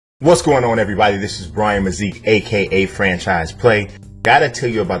What's going on, everybody? This is Brian Mazik, aka Franchise Play. Gotta tell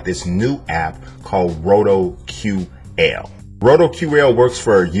you about this new app called RotoQL. RotoQL works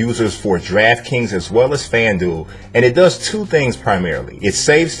for users for DraftKings as well as FanDuel, and it does two things primarily. It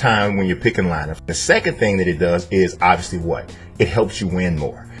saves time when you're picking lineups. The second thing that it does is obviously what? It helps you win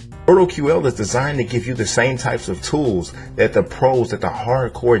more. RotoQL is designed to give you the same types of tools that the pros, that the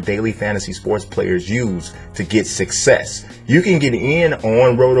hardcore daily fantasy sports players use to get success. You can get in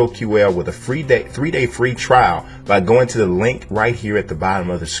on RotoQL with a three-day free trial by going to the link right here at the bottom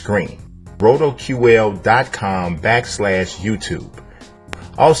of the screen. RotoQL.com/YouTube.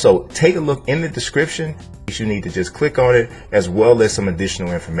 Also, take a look in the description. You need to just click on it as well as some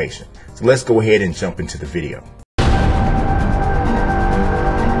additional information. So let's go ahead and jump into the video.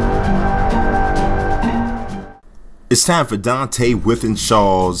 It's time for Dante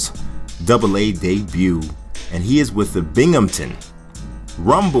Withenshaw's AA debut, and he is with the Binghamton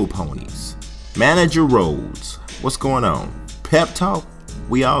Rumble Ponies. Manager Rhodes, what's going on? Pep talk,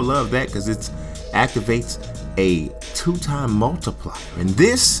 we all love that because it activates a two-time multiplier, and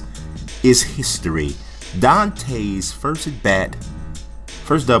this is history. Dante's first AA at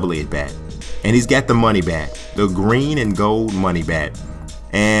bat, and he's got the money bat, the green and gold money bat.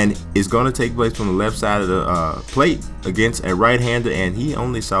 And it's going to take place from the left side of the plate against a right-hander, and he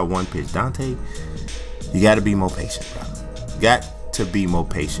only saw one pitch. Dante, you got to be more patient, brother. Got to be more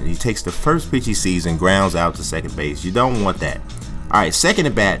patient. He takes the first pitch he sees and grounds out to second base. You don't want that. All right, second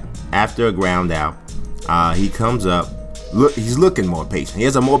at bat after a ground out, he comes up. Look, he's looking more patient. He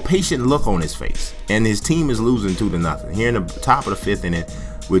has a more patient look on his face, and his team is losing 2-0. Here in the top of the fifth inning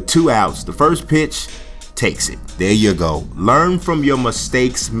with 2 outs, the first pitch takes it. There you go. Learn from your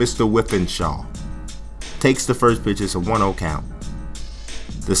mistakes, Mr. Withenshaw. Takes the first pitch. It's a 1-0 count.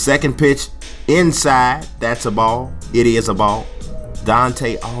 The second pitch inside. That's a ball. It is a ball.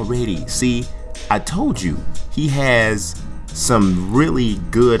 Dante already. See, I told you he has some really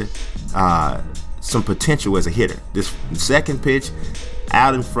good, some potential as a hitter. This second pitch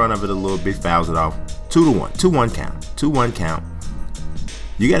out in front of it a little bit, fouls it off. 2-1. 2-1 count. 2-1 count.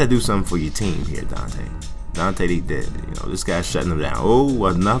 You got to do something for your team here, Dante. Dante, this guy's shutting him down. Oh,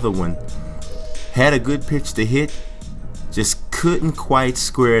 another one. Had a good pitch to hit, just couldn't quite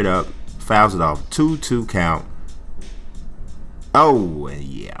square it up. Fouls it off. 2-2 count. Oh,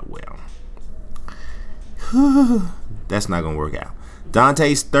 yeah, well. That's not going to work out.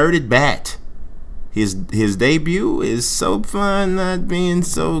 Dante's third at bat. His debut is so fun, not being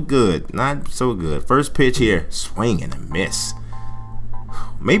so good. Not so good. First pitch here, swing and a miss.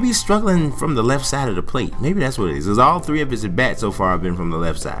 Maybe he's struggling from the left side of the plate. Maybe that's what it is. Because all 3 of his at-bats so far have been from the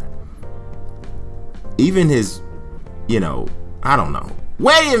left side. Even his, I don't know.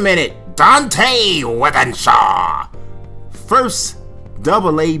 Wait a minute. Dante Withenshaw. First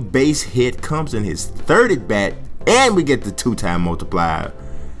AA base hit comes in his third at-bat. And we get the 2-time multiplier.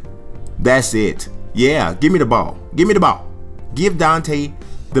 That's it. Yeah, give me the ball. Give me the ball. Give Dante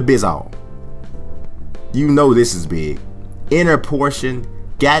the bizzall. You know this is big. Inner portion.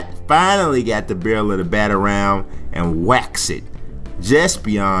 Finally got the barrel of the bat around and whacks it just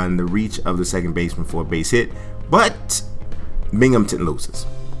beyond the reach of the second baseman for a base hit. But Binghamton loses.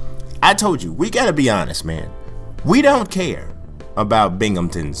 I told you, we got to be honest, man. We don't care about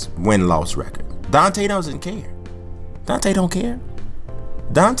Binghamton's win-loss record. Dante doesn't care. Dante don't care.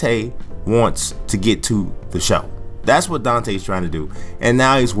 Dante wants to get to the show. That's what Dante's trying to do. And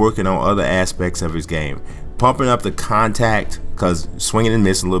now he's working on other aspects of his game. Pumping up the contact, because swinging and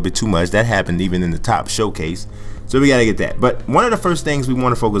missing a little bit too much. That happened even in the top showcase. So we got to get that. But one of the first things we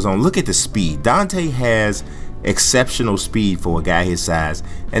want to focus on, look at the speed. Dante has exceptional speed for a guy his size,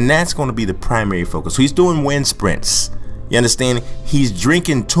 and that's going to be the primary focus. So he's doing wind sprints. You understand? He's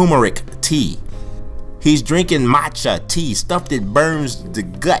drinking turmeric tea. He's drinking matcha tea, stuff that burns the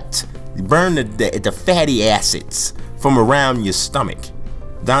gut, burn the fatty acids from around your stomach.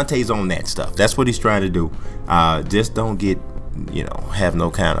 Dante's on that stuff. That's what he's trying to do. Just don't get, have no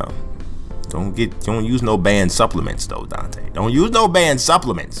kind of, don't use no banned supplements though, Dante. Don't use no banned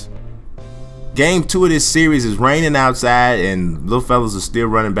supplements. Game 2 of this series is raining outside and little fellas are still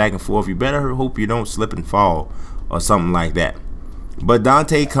running back and forth. You better hope you don't slip and fall or something like that. But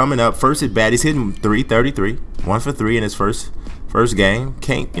Dante coming up, first at bat, he's hitting .333, 1 for 3 in his first game.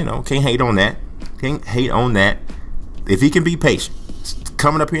 Can't hate on that. Can't hate on that. If he can be patient.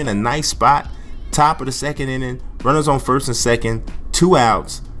 Coming up here in a nice spot, top of the second inning, runners on first and second, 2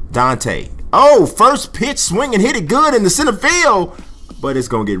 outs. Dante, oh, first pitch, swing and hit it good in the center field, but it's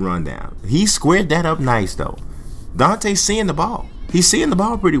gonna get run down. He squared that up nice though. Dante's seeing the ball. He's seeing the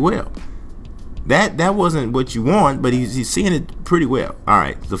ball pretty well. that wasn't what you want, but he's seeing it pretty well. All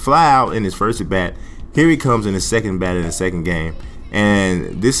right, the fly out in his first at bat. Here he comes in his second bat in the second game,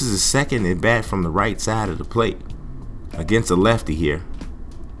 and this is his second at bat from the right side of the plate against a lefty here.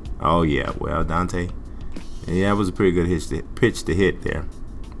 Oh yeah, well Dante, yeah, that was a pretty good pitch to hit there.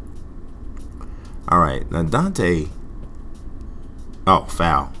 All right, now Dante, oh,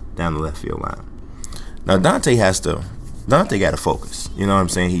 foul down the left field line. Now Dante got to focus. You know what I'm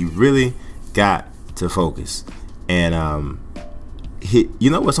saying? He really got to focus. And you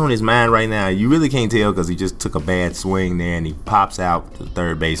know what's on his mind right now? You really can't tell because he just took a bad swing there and he pops out to the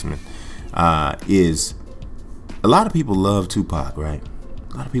third baseman. Is a lot of people love Tupac, right?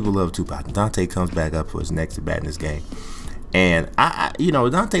 A lot of people love Tupac. Dante comes back up for his next at bat in this game. And you know,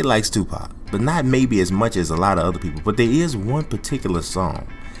 Dante likes Tupac, but not maybe as much as a lot of other people. But there is one particular song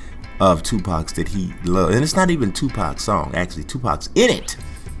of Tupac's that he loves, and it's not even Tupac's song. Actually, Tupac's in it,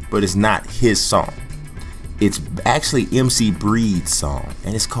 but it's not his song. It's actually MC Breed's song,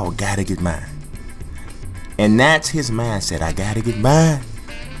 and it's called "Gotta Get Mine." And that's his mindset. I gotta get mine,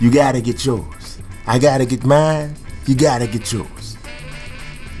 you gotta get yours. I gotta get mine, you gotta get yours.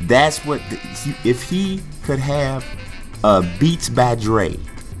 That's what if he could have Beats by Dre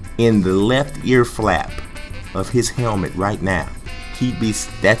in the left ear flap of his helmet right now, he'd be.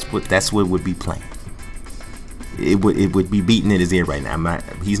 That's what would be playing. It would be beating in his ear right now.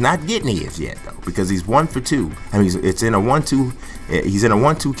 He's not getting his yet though, because he's 1 for 2. I mean, it's in a 1-2. He's in a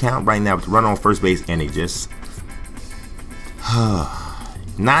 1-2 count right now with the run on first base, and he just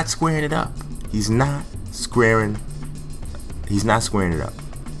not squaring it up. He's not squaring it up.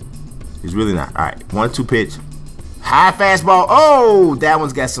 He's really not. All right, 1-2 pitch. High fastball. Oh, that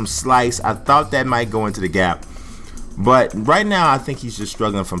one's got some slice. I thought that might go into the gap. But right now, I think he's just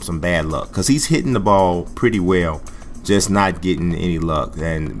struggling from some bad luck because he's hitting the ball pretty well, just not getting any luck.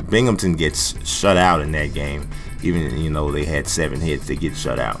 And Binghamton gets shut out in that game. Even, you know, they had 7 hits, they get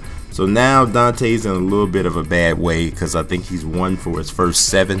shut out. So now Dante's in a little bit of a bad way because I think he's 1 for his first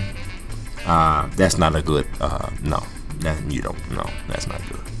 7. That's not a good, no, that's not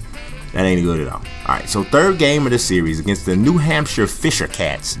good. That ain't good at all. Alright, so third game of the series against the New Hampshire Fisher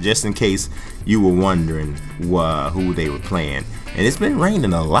Cats, just in case you were wondering who they were playing. And it's been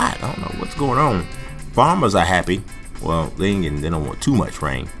raining a lot. I don't know what's going on. Farmers are happy. Well, they don't want too much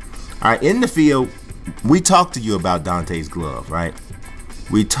rain. Alright, in the field, we talked to you about Dante's glove, right?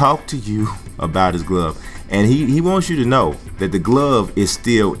 We talked to you about his glove. And he wants you to know that the glove is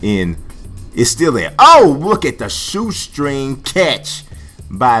still there. Oh, look at the shoestring catch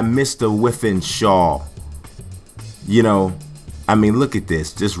by Mr. Withenshaw. You know, I mean, look at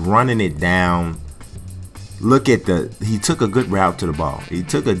this, just running it down. Look at he took a good route to the ball. He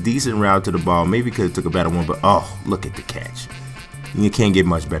took a decent route to the ball. Maybe could have took a better one, but oh, look at the catch. You can't get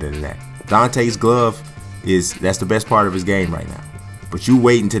much better than that. Dante's glove that's the best part of his game right now. But you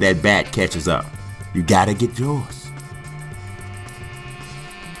wait until that bat catches up. You gotta get yours.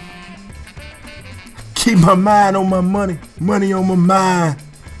 Keep my mind on my money, money on my mind,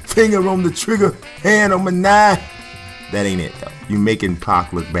 finger on the trigger, hand on my knife. That ain't it though. You making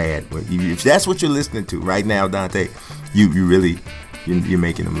Pac look bad. If that's what you're listening to right now, Dante, you're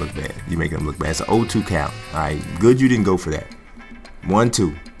making him look bad. You're making him look bad. It's an 0-2 count. All right, good you didn't go for that.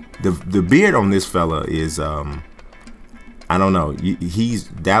 1-2. The beard on this fella is I don't know. He's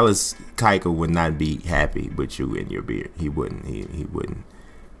Dallas Keuchel would not be happy with you and your beard. He wouldn't. He wouldn't.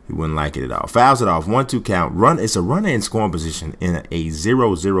 He wouldn't like it at all. Fouls it off. 1-2 count. It's a runner in scoring position in a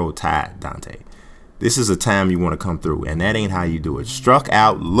 0-0 tie, Dante. This is a time you want to come through, and that ain't how you do it. Struck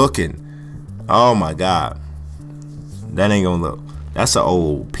out looking. Oh my God. That ain't gonna look. That's an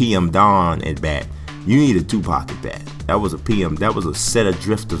old PM Dawn at bat. You need a Tupac at bat. That was a PM. That was a set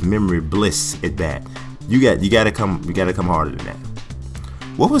adrift of memory bliss at bat. You gotta come harder than that.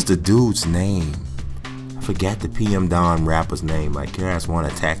 What was the dude's name? I forget the PM Dawn rapper's name. Like KRS-One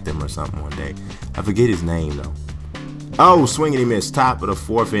attacked him or something one day. I forget his name though. Oh, swing and he missed. Top of the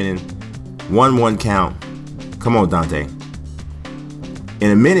 4th inning. 1-1 count. Come on, Dante.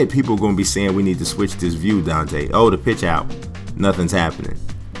 In a minute, people are going to be saying we need to switch this view, Dante. Oh, the pitch out. Nothing's happening.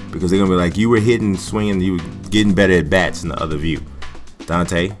 Because they're going to be like, you were hitting, swinging, you were getting better at bats in the other view.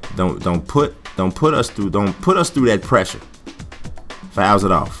 Dante, don't put us through that pressure. Fouls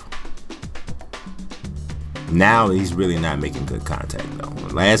it off. Now he's really not making good contact though.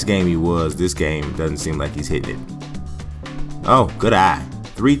 Last game he was. This game doesn't seem like he's hitting it. Oh, good eye.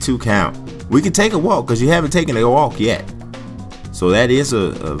 3-2 count. We can take a walk because you haven't taken a walk yet. So that is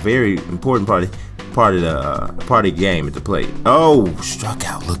a very important part of the game at the plate. Oh, struck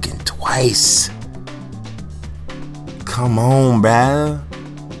out looking twice. Come on, bruh.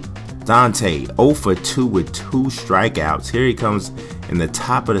 Dante 0 for 2 with 2 strikeouts. Here he comes in the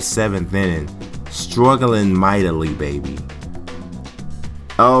top of the 7th inning, struggling mightily, baby.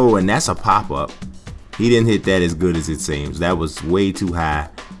 Oh, and that's a pop-up. He didn't hit that as good as it seems. That was way too high,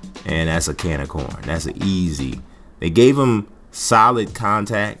 and that's a can of corn. That's an easy. They gave him solid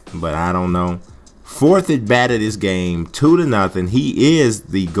contact, but I don't know. 4th at bat of this game, 2-0. He is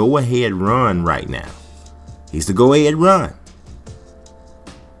the go-ahead run right now. He's the go-ahead run.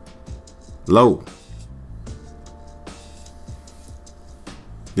 Low.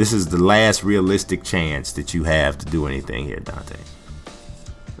 This is the last realistic chance that you have to do anything here, Dante.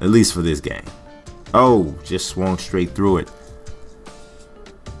 At least for this game. Oh, just swung straight through it.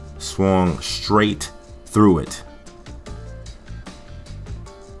 Swung straight through it.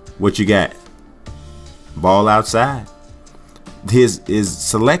 What you got? Ball outside. His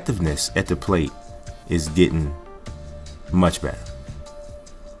selectiveness at the plate is getting much better.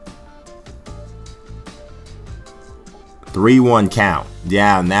 3-1 count.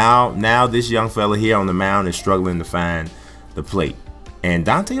 Yeah, now this young fella here on the mound is struggling to find the plate. And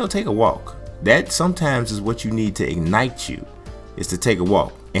Dante will take a walk. That sometimes is what you need to ignite you, is to take a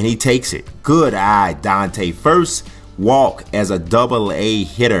walk. And he takes it. Good eye, Dante. First walk as a double-A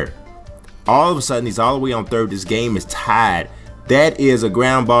hitter. All of a sudden, he's all the way on third. This game is tied. That is a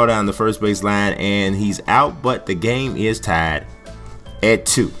ground ball down the first base line, and he's out, but the game is tied at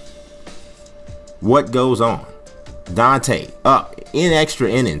 2. What goes on? Dante up in extra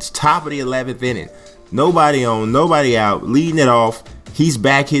innings, top of the 11th inning. Nobody on, nobody out, leading it off. He's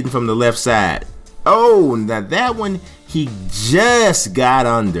back hitting from the left side. Oh, now that one he just got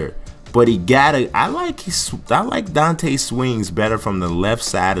under, but he got it. I like Dante's swings better from the left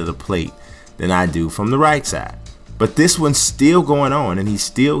side of the plate than I do from the right side. But this one's still going on, and he's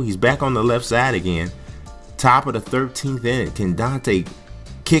back on the left side again. Top of the 13th inning. Can Dante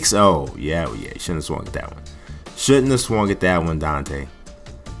kicks? Oh yeah, shouldn't have swung at that one. Shouldn't have swung at that one, Dante.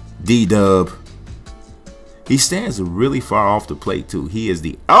 D-dub. He stands really far off the plate, too. He is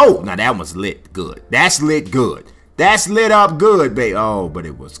the... Oh, now that one's lit good. That's lit good. That's lit up good, baby. Oh, but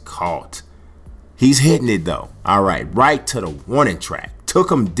it was caught. He's hitting it, though. All right, right to the warning track.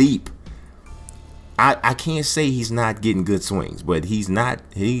 Took him deep. I can't say he's not getting good swings, but he's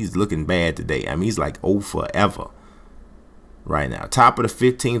looking bad today. I mean, he's like 0 forever right now. Top of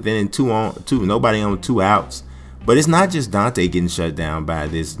the 15th inning, 2 nobody on 2 outs. But it's not just Dante getting shut down by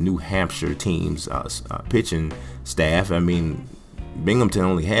this New Hampshire team's pitching staff. I mean, Binghamton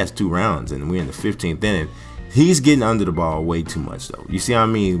only has 2 rounds, and we're in the 15th inning. He's getting under the ball way too much, though. You see what I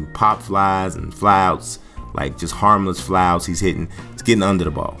mean? Pop flies and fly-outs, like just harmless fly-outs he's hitting. It's getting under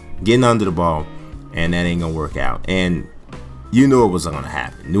the ball. Getting under the ball, and that ain't going to work out. And you knew it was going to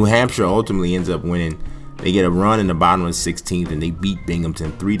happen. New Hampshire ultimately ends up winning. They get a run in the bottom of the 16th, and they beat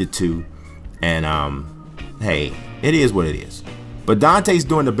Binghamton 3-2. And, hey, it is what it is. But Dante's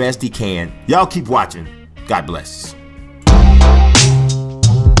doing the best he can. Y'all keep watching. God bless.